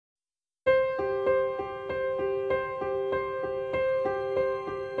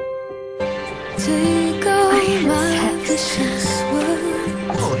Take all my vicious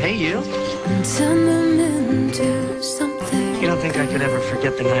words. Oh, hey, you. And turn them into something. You don't think I could ever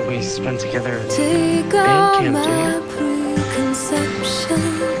forget the night we spent together at Take band all camp, my do you?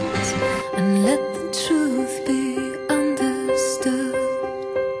 preconceptions and let the truth be understood.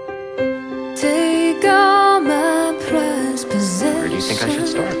 Take all my prized possessions. Where do you think I should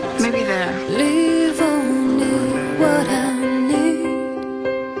start? Maybe there. Leave only what I need.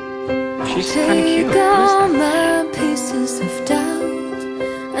 She's kind of cute. Take all my pieces of doubt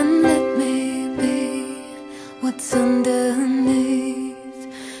and let me be what's underneath.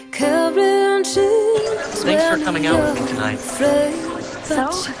 Carrying cheeks. Thanks for coming out with me tonight. So?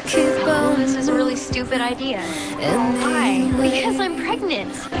 This is a really stupid idea. Why? Because I'm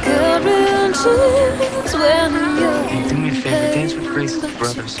pregnant. Carrying cheeks when you're Hey, do me a favor. Dance with Grace's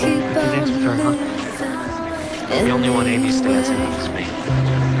brother, so you can dance with her, huh? The only one Amy's dancing with is me.